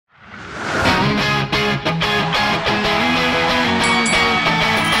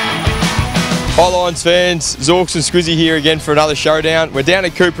Hi Lions fans, Zorks and Squizzy here again for another showdown. We're down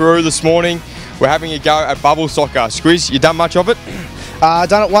at Cooperoo this morning. We're having a go at bubble soccer. Squiz, you done much of it? I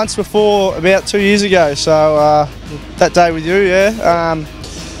done it once before, about 2 years ago, so that day with you, yeah.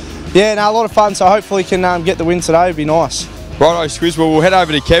 A lot of fun, so hopefully can get the win today, it'd be nice. Righto Squiz, well we'll head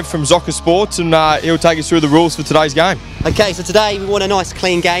over to Kev from Zoccer Sports and he'll take us through the rules for today's game. Okay, so today we want a nice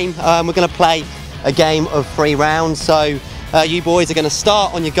clean game. We're going to play a game of 3 rounds, so you boys are going to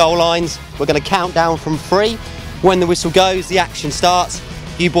start on your goal lines. We're going to count down from 3. When the whistle goes, the action starts.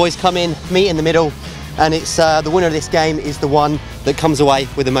 You boys come in, meet in the middle, and it's the winner of this game is the one that comes away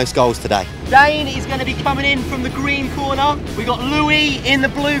with the most goals today. Dane is going to be coming in from the green corner. We got Louis in the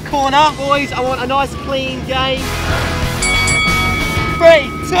blue corner. Boys, I want a nice clean game. 3,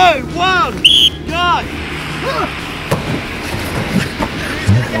 2, 1, go! Who's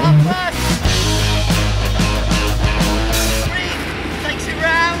going to get up first? Takes it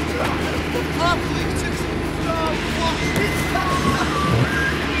round. Up, Luke took some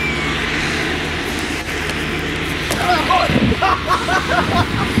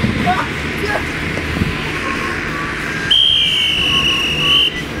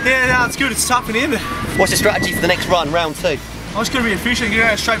Yeah, it's good. It's tough in here. What's your strategy for the next run, round 2? I'm just going to be efficient and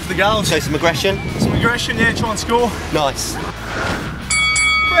get out straight for the goals. Show some aggression. Some aggression, yeah, try and score. Nice. 3, 2,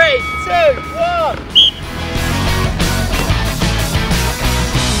 1.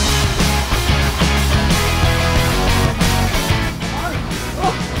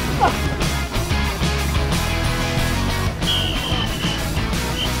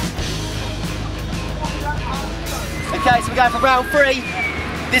 Okay, so we're going for round 3.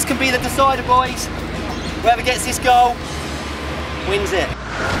 This can be the decider, boys. Whoever gets this goal wins it.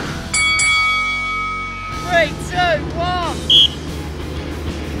 3, 2, 1.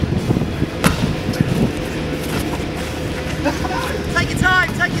 Take your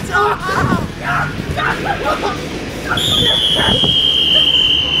time, take your time.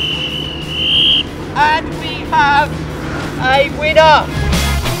 And we have a winner.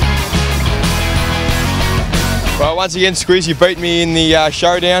 Well, once again, Squiz, you beat me in the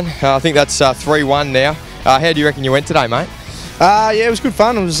showdown. I think that's 3-1 now. How do you reckon you went today, mate? Yeah, it was good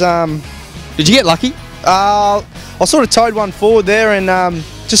fun. It was. Did you get lucky? I sort of towed one forward there and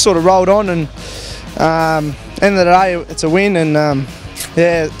just sort of rolled on, and end of the day, it's a win. And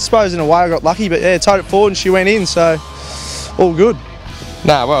yeah, I suppose in a way I got lucky, but yeah, towed it forward and she went in, so all good.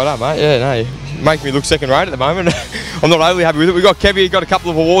 No, well done, mate. Yeah, no, you make me look second rate at the moment. I'm not overly happy with it. We've got Kevy, got a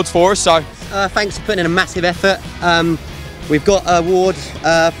couple of awards for us, so. Thanks for putting in a massive effort. We've got an award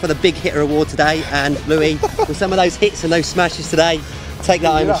for the Big Hitter Award today, and Louis, with some of those hits and those smashes today, take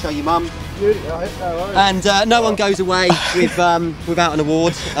that home and show your mum. And no one goes away with without an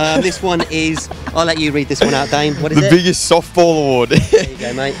award. This one is, I'll let you read this one out, Dane. What is it? The biggest softball award. There you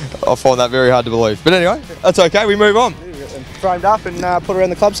go, mate. I find that very hard to believe. But anyway, that's okay, we move on. Framed up and put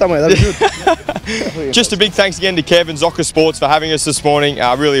around the club somewhere, that'd be good. Just a big thanks again to Kev and Zoccer Sports for having us this morning.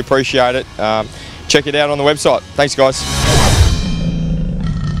 I really appreciate it. Check it out on the website. Thanks, guys.